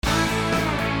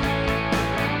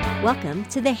Welcome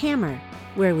to The Hammer,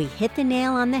 where we hit the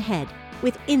nail on the head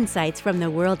with insights from the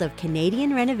world of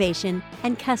Canadian renovation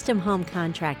and custom home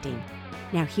contracting.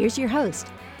 Now here's your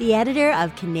host, the editor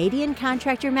of Canadian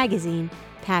Contractor Magazine,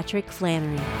 Patrick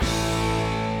Flannery.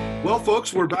 Well,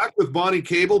 folks, we're back with Bonny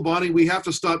Koabel. Bonny, we have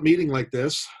to stop meeting like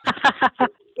this.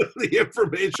 The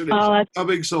information is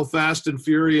coming so fast and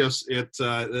furious.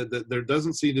 There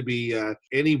doesn't seem to be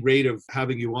any rate of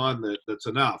having you on that's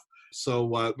enough.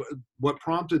 So what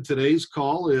prompted today's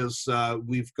call is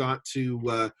we've got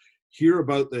to hear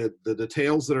about the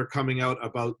details that are coming out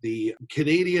about the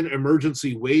Canadian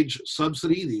Emergency Wage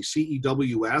Subsidy, the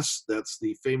CEWS. That's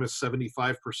the famous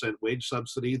 75% wage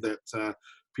subsidy that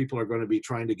people are going to be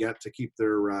trying to get to keep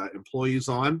their employees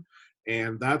on.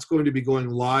 And that's going to be going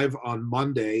live on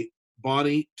Monday.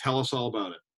 Bonny, tell us all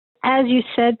about it. As you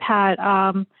said, Pat,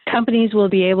 companies will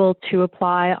be able to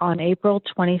apply on April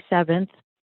 27th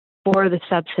for the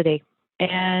subsidy.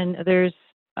 And there's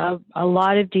a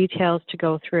lot of details to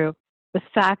go through. The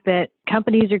fact that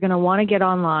companies are going to want to get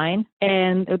online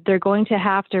and they're going to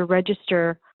have to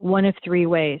register one of three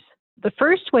ways. The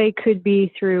first way could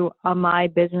be through a My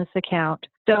Business account.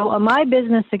 So a My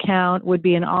Business account would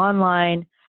be an online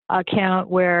account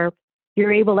where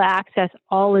you're able to access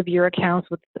all of your accounts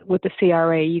with the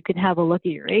CRA. You can have a look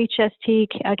at your HST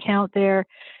account there,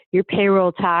 your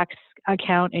payroll tax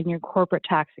account, and your corporate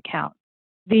tax account.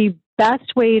 The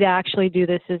best way to actually do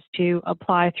this is to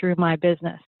apply through My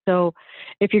Business. So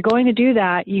if you're going to do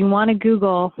that, you want to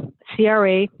Google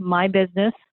CRA My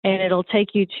Business, and it'll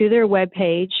take you to their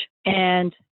webpage,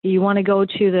 and you want to go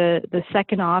to the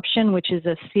second option, which is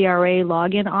a CRA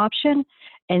login option,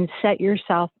 and set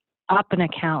yourself up an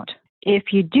account. If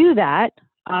you do that,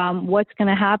 what's going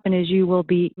to happen is you will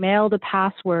be mailed a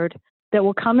password that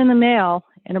will come in the mail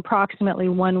in approximately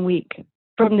 1 week.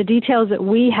 From the details that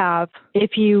we have,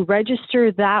 if you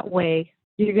register that way,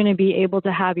 you're going to be able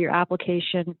to have your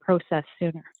application processed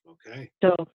sooner. Okay.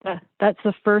 So that's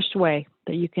the first way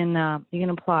that you can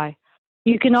apply.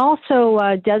 You can also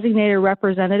designate a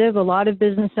representative. A lot of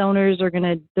business owners they're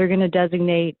going to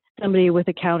designate somebody with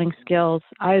accounting skills,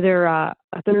 either a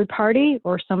third party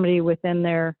or somebody within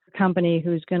their company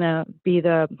who's going to be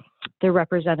the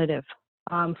representative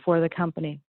for the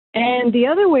company. And the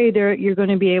other way you're going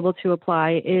to be able to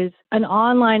apply is an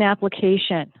online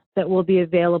application that will be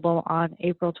available on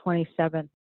April 27th.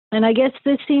 And I guess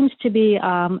this seems to be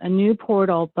a new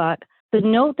portal, but the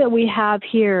note that we have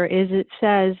here is it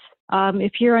says,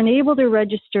 if you're unable to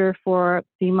register for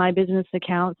the My Business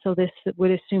account, so this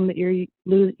would assume that you're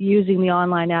using the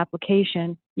online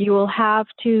application, you will have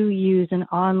to use an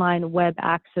online web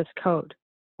access code.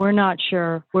 We're not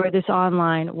sure where this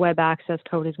online web access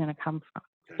code is going to come from.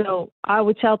 So I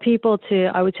would tell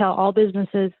all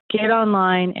businesses, get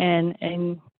online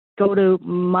and go to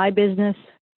My Business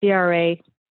CRA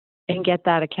and get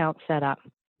that account set up.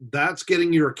 That's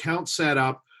getting your account set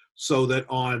up so that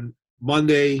on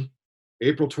Monday,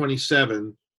 April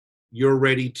 27, you're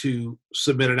ready to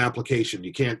submit an application.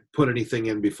 You can't put anything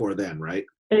in before then, right?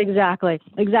 Exactly.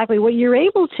 What you're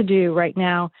able to do right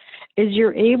now is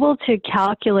you're able to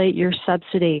calculate your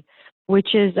subsidy,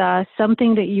 which is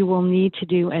something that you will need to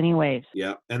do anyways.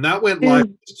 Yeah, and that went live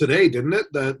today, didn't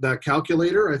it? That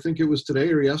calculator, I think it was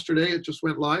today or yesterday, it just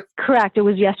went live? Correct. It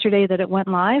was yesterday that it went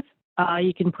live.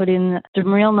 You can put in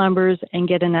some real numbers and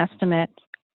get an estimate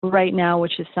right now,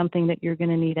 which is something that you're going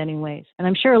to need anyways. And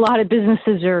I'm sure a lot of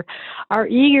businesses are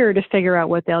eager to figure out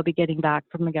what they'll be getting back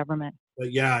from the government.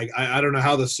 But yeah, I don't know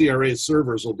how the CRA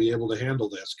servers will be able to handle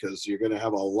this, because you're going to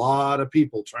have a lot of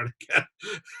people trying to get.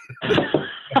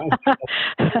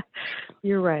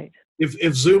 You're right.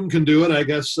 If Zoom can do it, I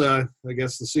guess the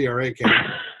CRA can.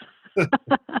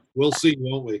 We'll see,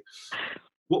 won't we?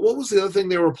 What was the other thing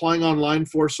they were applying online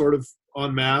for, sort of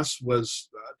en masse, was?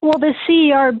 Well, the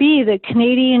CERB, the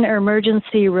Canadian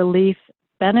Emergency Relief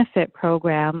Benefit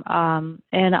Program, and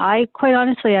quite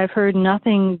honestly, I've heard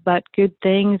nothing but good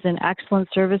things and excellent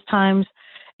service times.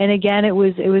 And again, it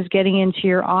was getting into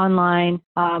your online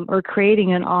or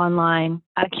creating an online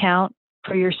account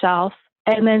for yourself,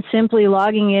 and then simply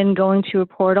logging in, going to a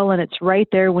portal, and it's right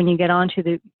there when you get onto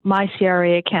the My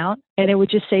CRA account, and it would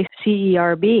just say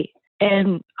CERB.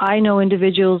 And I know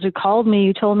individuals who called me,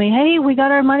 who told me, hey, we got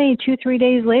our money 2-3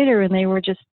 days later, and they were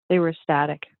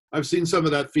ecstatic. I've seen some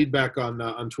of that feedback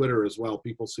on Twitter as well.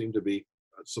 People seem to be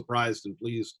surprised and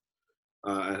pleased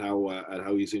at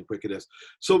how easy and quick it is.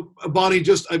 So, Bonny,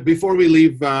 just before we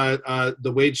leave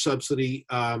the wage subsidy,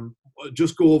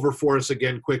 just go over for us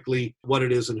again quickly what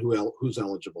it is and who's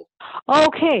eligible.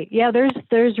 Okay, yeah,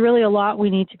 there's really a lot we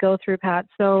need to go through, Pat.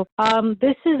 So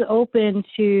this is open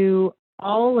to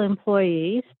all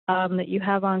employees that you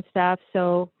have on staff.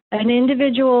 So an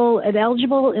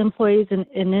eligible employee is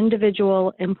an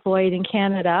individual employed in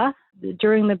Canada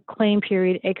during the claim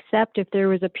period, except if there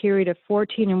was a period of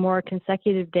 14 or more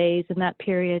consecutive days in that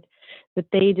period that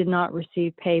they did not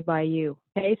receive pay by you.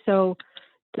 Okay, so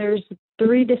there's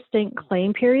 3 distinct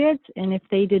claim periods, and if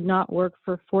they did not work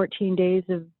for 14 days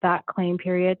of that claim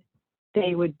period,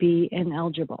 they would be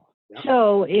ineligible. Yep.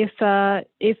 So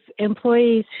if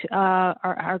employees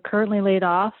are currently laid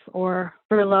off or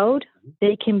furloughed,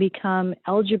 they can become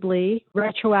eligibly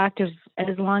retroactive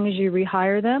as long as you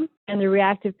rehire them, and the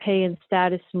reactive pay and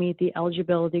status meet the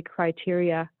eligibility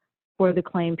criteria for the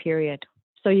claim period.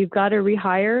 So you've got to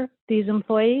rehire these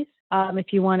employees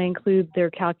if you want to include their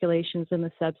calculations in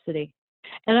the subsidy.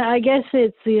 And I guess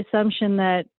it's the assumption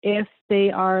that if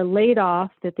they are laid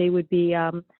off, that they would be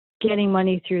getting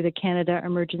money through the Canada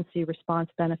Emergency Response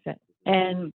Benefit.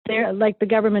 And they're like, the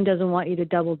government doesn't want you to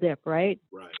double dip, right?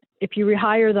 Right. If you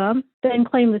rehire them, then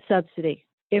claim the subsidy.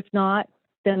 If not,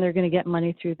 then they're going to get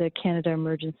money through the Canada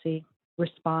Emergency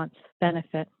Response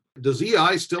Benefit. Does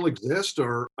EI still exist?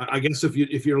 Or I guess if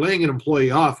you're laying an employee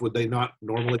off, would they not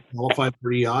normally qualify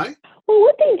for EI? Well,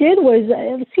 what they did was,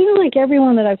 it seems like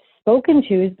everyone that I've spoken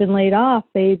to has been laid off.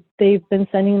 They've been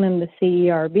sending them the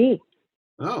CERB.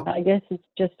 Oh. I guess it's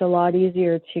just a lot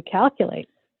easier to calculate,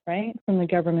 right, from the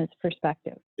government's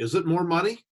perspective. Is it more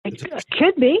money? It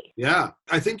could be. Yeah.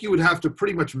 I think you would have to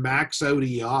pretty much max out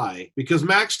EI, because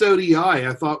maxed out EI,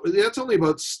 I thought that's only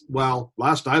about, well,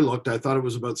 last I looked, I thought it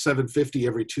was about $750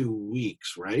 every 2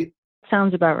 weeks, right?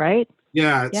 Sounds about right.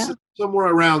 Yeah, it's somewhere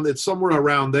around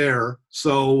there.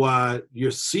 So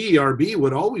your CERB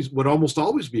would almost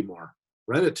always be more,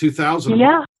 right? At $2,000.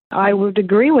 Yeah, I would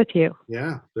agree with you.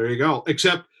 Yeah, there you go.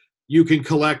 Except you can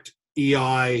collect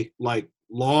EI like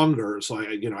longer. So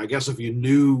I guess if you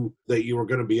knew that you were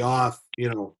going to be off,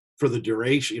 for the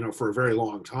duration, for a very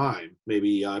long time,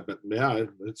 maybe. But yeah,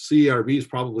 CERB is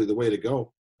probably the way to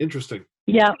go. Interesting.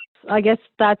 Yeah, I guess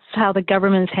that's how the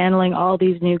government's handling all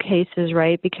these new cases,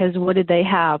 right? Because what did they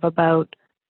have? About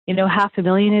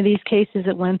 500,000 of these cases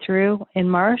that went through in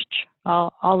March.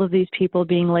 All of these people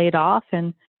being laid off,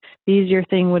 and the easier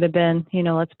thing would have been,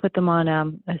 let's put them on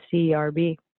a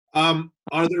CERB.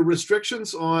 Are there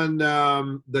restrictions on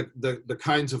the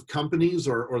kinds of companies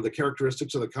or the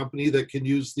characteristics of the company that can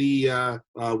use the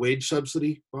wage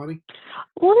subsidy, Bonnie?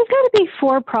 Well, there's got to be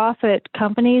for-profit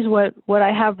companies. What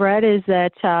I have read is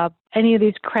that any of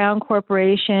these crown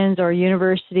corporations or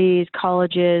universities,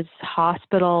 colleges,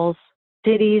 hospitals,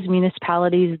 cities,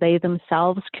 municipalities, they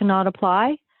themselves cannot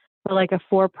apply. But like a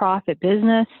for-profit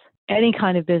business, any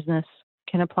kind of business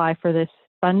can apply for this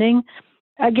funding.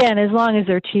 Again, as long as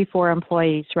they're T4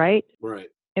 employees, right? Right.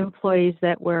 Employees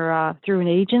that were through an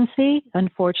agency,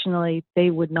 unfortunately, they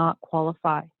would not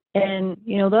qualify. And,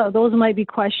 those might be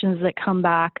questions that come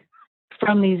back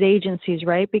from these agencies,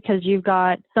 right? Because you've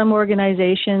got some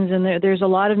organizations, and there's a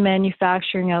lot of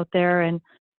manufacturing out there. And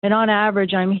on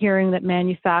average, I'm hearing that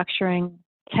manufacturing,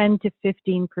 10 to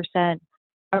 15%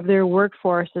 of their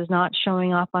workforce is not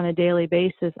showing up on a daily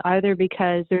basis, either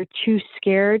because they're too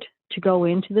scared to go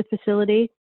into the facility,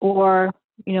 or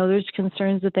there's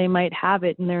concerns that they might have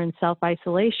it and they're in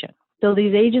self-isolation. So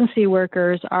these agency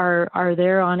workers are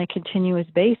there on a continuous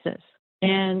basis,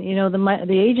 and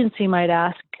the agency might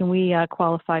ask, can we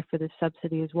qualify for this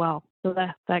subsidy as well? So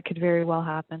that could very well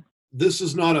happen. This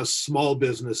is not a small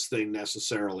business thing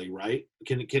necessarily, right?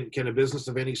 Can a business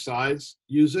of any size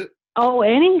use it? Oh,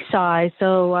 any size.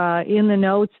 So in the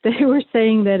notes, they were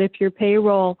saying that if your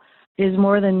payroll is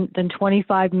more than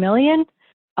 25 million,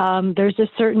 there's a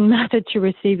certain method to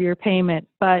receive your payment.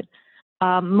 But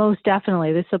most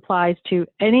definitely, this applies to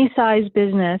any size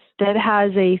business that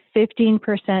has a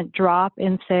 15% drop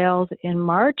in sales in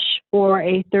March or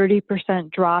a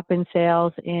 30% drop in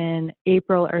sales in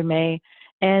April or May.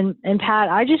 And Pat,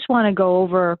 I just want to go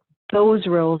over those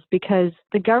rules because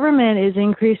the government is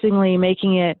increasingly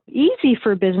making it easy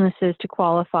for businesses to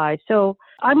qualify. So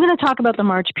I'm going to talk about the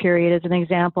March period as an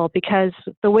example because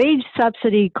the wage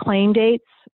subsidy claim dates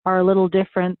are a little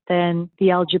different than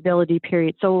the eligibility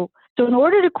period. So in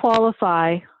order to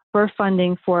qualify for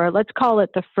funding for, let's call it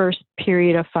the first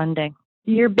period of funding,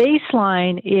 your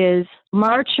baseline is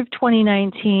March of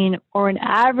 2019 or an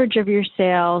average of your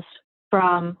sales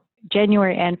from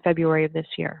January and February of this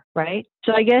year, right?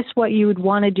 So I guess what you would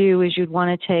want to do is you'd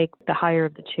want to take the higher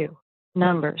of the two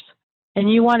numbers,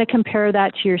 and you want to compare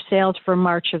that to your sales for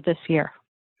March of this year.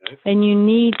 Okay. And you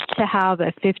need to have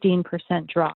a 15%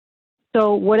 drop.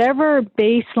 So whatever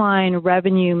baseline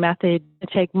revenue method,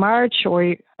 take March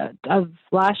or of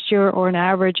last year or an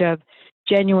average of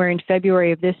January and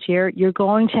February of this year, you're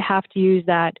going to have to use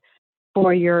that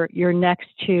for your next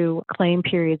two claim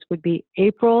periods. Would be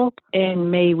April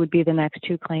and May would be the next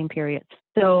two claim periods.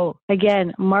 So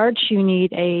again, March, you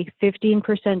need a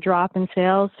 15% drop in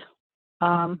sales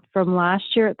from last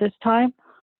year at this time,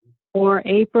 or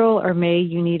April or May,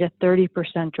 you need a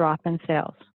 30% drop in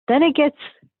sales. Then it gets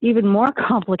even more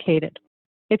complicated.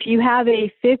 If you have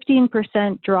a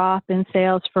 15% drop in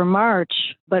sales for March,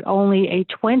 but only a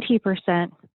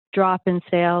 20% drop in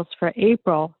sales for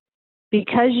April,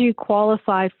 because you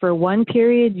qualify for one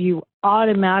period, you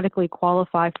automatically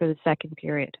qualify for the second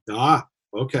period. Ah,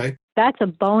 okay. That's a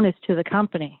bonus to the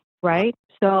company, right?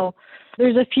 So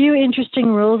there's a few interesting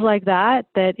rules like that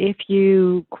if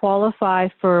you qualify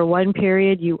for one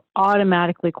period, you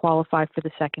automatically qualify for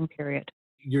the second period.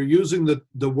 You're using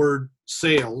the word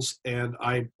sales, and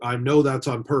I know that's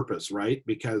on purpose, right?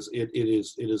 Because it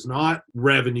is not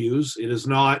revenues, it is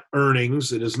not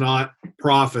earnings, it is not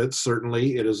profits.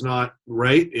 Certainly, it is not,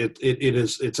 right.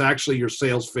 It's actually your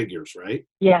sales figures, right?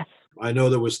 Yes. I know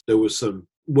there was some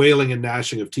wailing and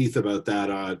gnashing of teeth about that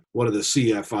on one of the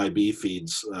CFIB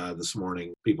feeds this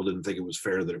morning. People didn't think it was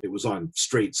fair that it was on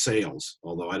straight sales,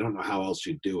 although I don't know how else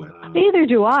you'd do it. Neither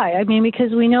do I. I mean,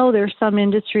 because we know there's some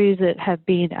industries that have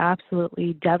been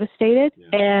absolutely devastated,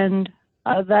 and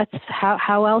that's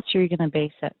how else are you going to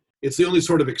base it? It's the only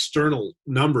sort of external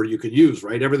number you could use,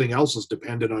 right? Everything else is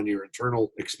dependent on your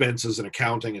internal expenses and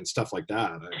accounting and stuff like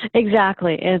that.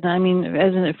 Exactly. And I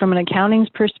mean, from an accounting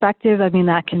perspective, I mean,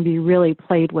 that can be really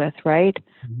played with, right?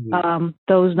 Mm-hmm.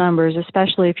 Those numbers,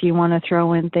 especially if you want to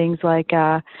throw in things like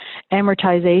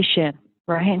amortization,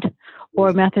 right?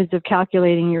 Or methods of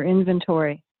calculating your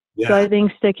inventory. Yeah. So I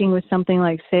think sticking with something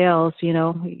like sales, you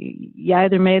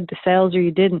either made the sales or you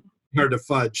didn't. Hard to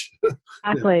fudge.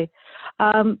 Exactly.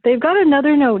 They've got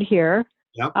another note here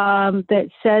that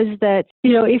says that,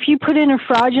 if you put in a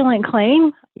fraudulent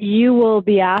claim, you will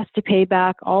be asked to pay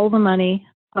back all the money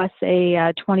plus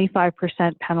a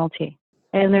 25% penalty.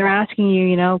 And they're asking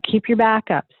you, keep your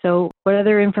backup. So what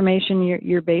other information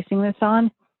you're basing this on?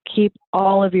 Keep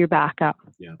all of your backup,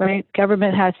 right?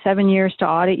 Government has 7 years to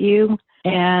audit you.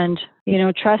 And,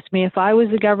 trust me, if I was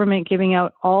the government giving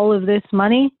out all of this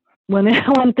money, when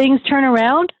things turn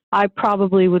around, I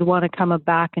probably would want to come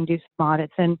back and do some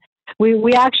audits. And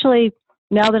we actually,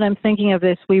 now that I'm thinking of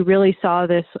this, we really saw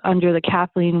this under the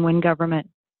Kathleen Wynne government.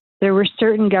 There were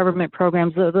certain government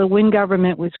programs. The Wynne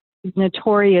government was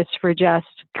notorious for just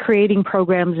creating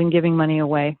programs and giving money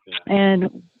away. Yeah.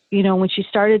 And, when she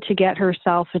started to get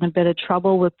herself in a bit of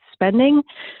trouble with spending,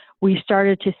 we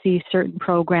started to see certain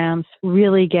programs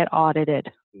really get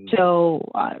audited. So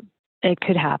it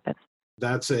could happen.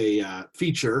 That's a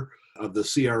feature of the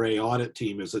CRA audit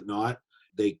team, is it not?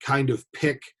 They kind of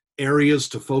pick areas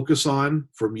to focus on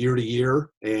from year to year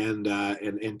and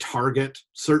target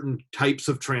certain types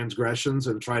of transgressions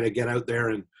and try to get out there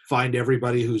and find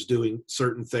everybody who's doing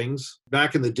certain things.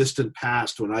 Back in the distant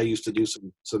past, when I used to do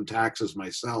some taxes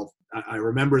myself, I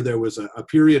remember there was a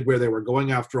period where they were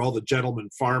going after all the gentleman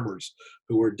farmers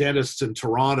who were dentists in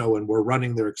Toronto and were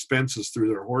running their expenses through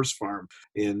their horse farm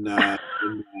and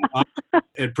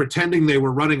pretending they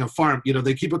were running a farm.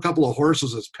 They keep a couple of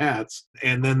horses as pets,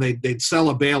 and then they'd sell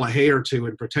a bale of hay or two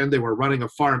and pretend they were running a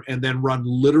farm, and then run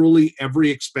literally every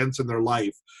expense in their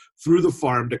life through the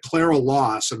farm, declare a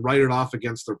loss, and write it off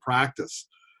against their practice,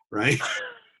 right?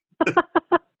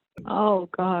 Oh,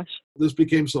 gosh. This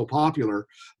became so popular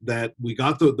that we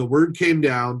got the word came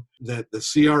down that the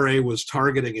CRA was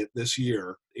targeting it this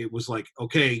year. It was like,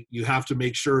 okay, you have to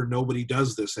make sure nobody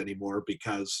does this anymore,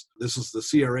 because the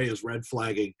CRA is red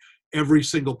flagging every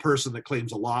single person that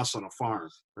claims a loss on a farm,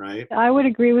 right? I would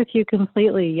agree with you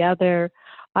completely. Yeah,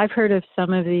 I've heard of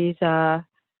some of these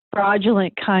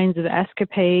fraudulent kinds of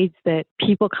escapades that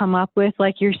people come up with,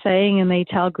 like you're saying, and they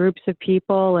tell groups of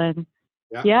people, and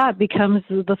it becomes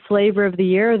the flavor of the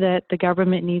year that the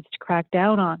government needs to crack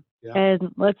down on. Yeah. And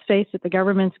let's face it, the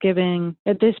government's giving,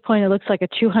 at this point, it looks like a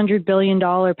 $200 billion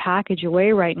package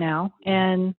away right now.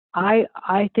 And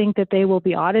I think that they will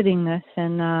be auditing this.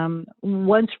 And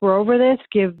once we're over this,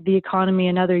 give the economy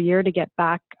another year to get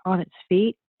back on its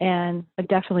feet. And I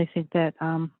definitely think that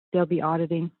they'll be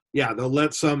auditing. Yeah, they'll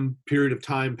let some period of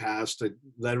time pass to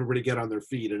let everybody get on their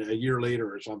feet, and a year later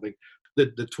or something. The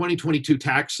 2022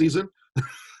 tax season,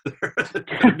 they're going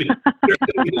to be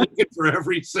looking for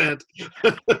every cent.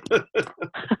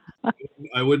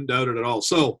 I wouldn't doubt it at all.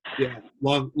 So,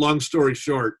 long story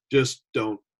short, just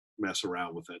don't mess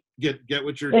around with it. Get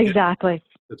what you're exactly. Getting.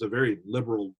 It's a very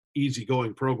liberal,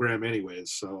 easygoing program,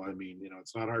 anyways. So, I mean,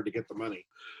 it's not hard to get the money.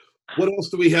 What else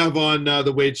do we have on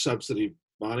the wage subsidy?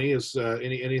 Bonnie, is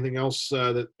anything else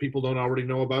that people don't already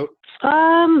know about?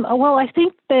 Well, I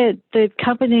think that the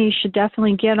company should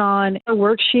definitely get on a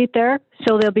worksheet there,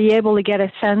 so they'll be able to get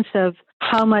a sense of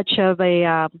how much of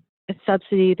a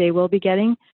subsidy they will be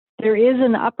getting. There is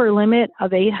an upper limit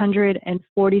of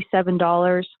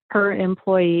 $847 per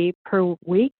employee per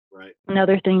week. Right.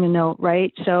 Another thing to note,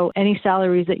 right? So any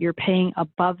salaries that you're paying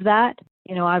above that,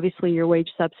 obviously your wage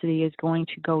subsidy is going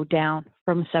to go down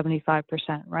from 75%,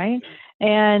 right? Okay.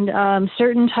 And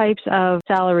certain types of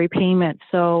salary payments.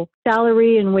 So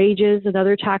salary and wages and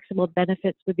other taxable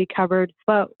benefits would be covered,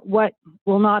 but what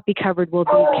will not be covered will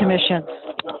be commissions.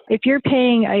 If you're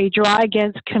paying a draw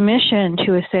against commission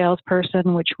to a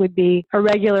salesperson, which would be a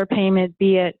regular payment,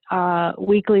 be it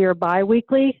weekly or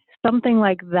biweekly, something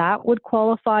like that would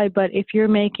qualify. But if you're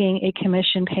making a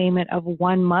commission payment of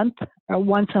 1 month or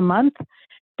once a month,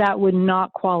 that would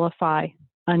not qualify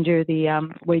under the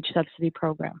wage subsidy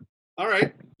program. All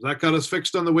right. That got us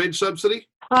fixed on the wage subsidy?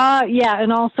 Yeah,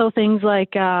 and also things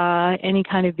like any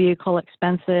kind of vehicle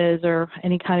expenses or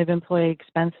any kind of employee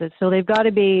expenses. So they've got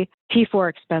to be T4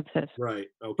 expenses. Right.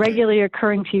 Okay. Regularly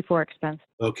occurring T4 expenses.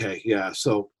 Okay. Yeah.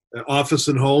 So office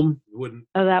and home wouldn't.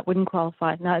 Oh, that wouldn't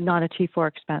qualify. Not a T4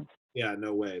 expense. Yeah.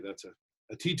 No way. That's a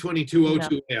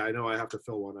T2202. No. Yeah, I know. I have to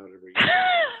fill one out every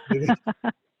year.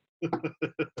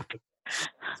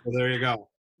 So there you go.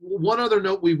 One other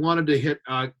note we wanted to hit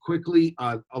quickly,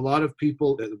 a lot of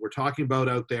people that we're talking about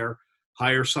out there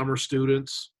hire summer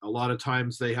students. A lot of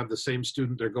times they have the same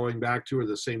student they're going back to or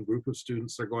the same group of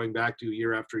students they're going back to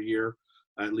year after year,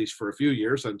 at least for a few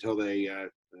years until they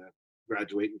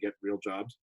graduate and get real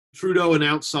jobs. Trudeau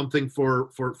announced something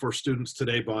for students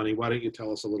today, Bonnie. Why don't you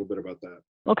tell us a little bit about that?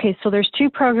 Okay, so there's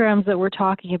two programs that we're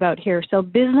talking about here. So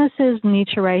businesses need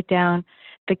to write down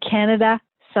the Canada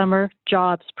Summer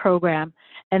Jobs Program.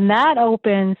 And that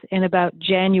opens in about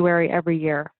January every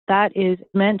year. That is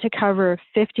meant to cover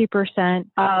 50%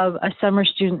 of a summer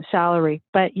student salary,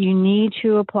 but you need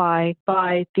to apply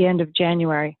by the end of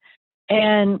January.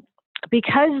 And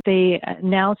because they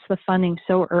announced the funding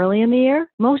so early in the year,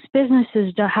 most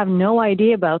businesses have no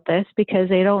idea about this because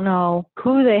they don't know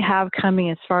who they have coming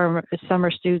as far as summer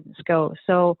students go.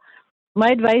 So my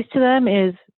advice to them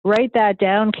is write that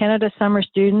down, Canada Summer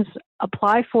Students,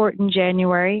 apply for it in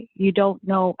January. You don't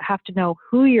have to know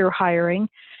who you're hiring.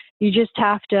 You just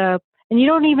have to, and you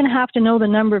don't even have to know the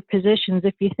number of positions.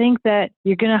 If you think that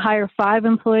you're going to hire 5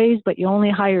 employees, but you only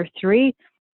hire 3,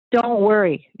 don't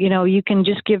worry. You can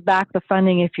just give back the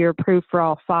funding if you're approved for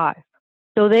all 5.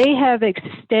 So they have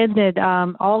extended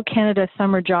all Canada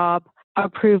Summer Job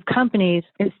approved companies,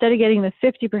 instead of getting the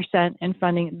 50% in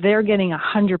funding, they're getting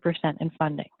 100% in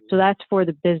funding. So that's for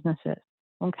the businesses.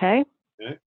 Okay?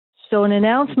 So an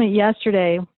announcement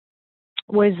yesterday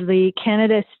was the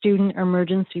Canada Student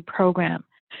Emergency Program.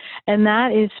 And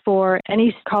that is for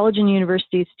any college and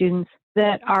university students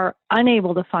that are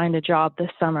unable to find a job this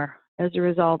summer as a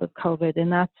result of COVID.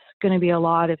 And that's going to be a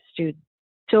lot of students.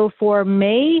 So for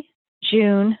May,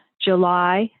 June,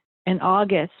 July, and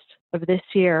August of this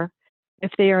year,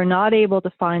 if they are not able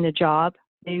to find a job,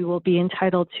 they will be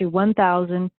entitled to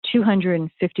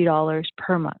 $1,250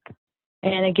 per month.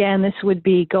 And again, this would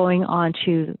be going on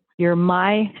to your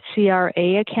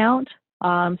MyCRA account.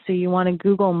 So you want to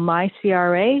Google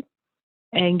MyCRA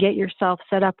and get yourself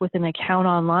set up with an account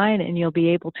online, and you'll be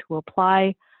able to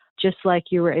apply just like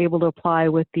you were able to apply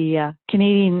with the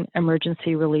Canadian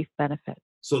Emergency Relief Benefit.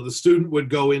 So the student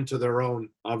would go into their own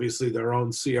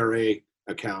CRA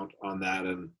account on that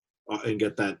and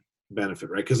get that benefit,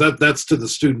 right? Because that's to the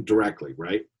student directly,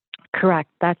 right? Correct.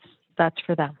 That's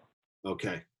for them.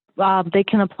 Okay. They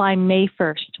can apply May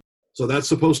 1st. So that's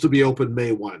supposed to be open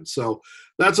May 1. So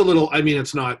that's a little,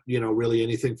 it's not, really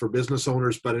anything for business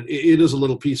owners, but it is a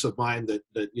little peace of mind that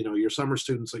your summer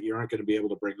students that you aren't going to be able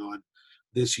to bring on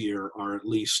this year are at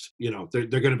least, they're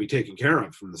going to be taken care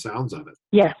of from the sounds of it.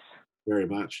 Yes. Very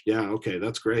much. Yeah. Okay.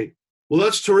 That's great. Well,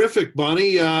 that's terrific,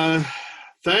 Bonnie.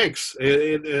 Thanks.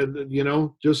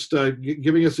 Just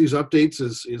giving us these updates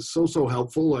is so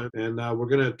helpful. And we're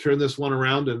going to turn this one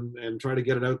around and try to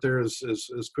get it out there as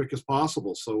quick as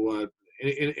possible. So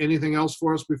anything else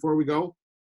for us before we go?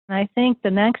 I think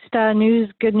the next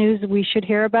good news we should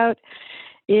hear about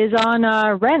is on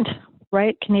rent,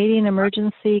 right? Canadian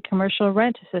Emergency Commercial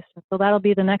Rent Assistance. So that'll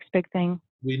be the next big thing.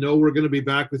 We know we're going to be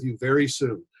back with you very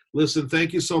soon. Listen,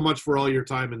 thank you so much for all your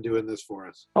time in doing this for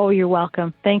us. Oh, you're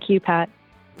welcome. Thank you, Pat.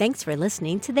 Thanks for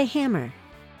listening to The Hammer.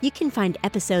 You can find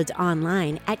episodes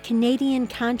online at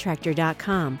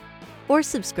CanadianContractor.com or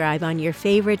subscribe on your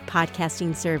favorite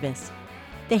podcasting service.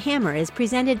 The Hammer is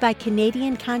presented by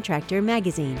Canadian Contractor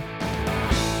Magazine.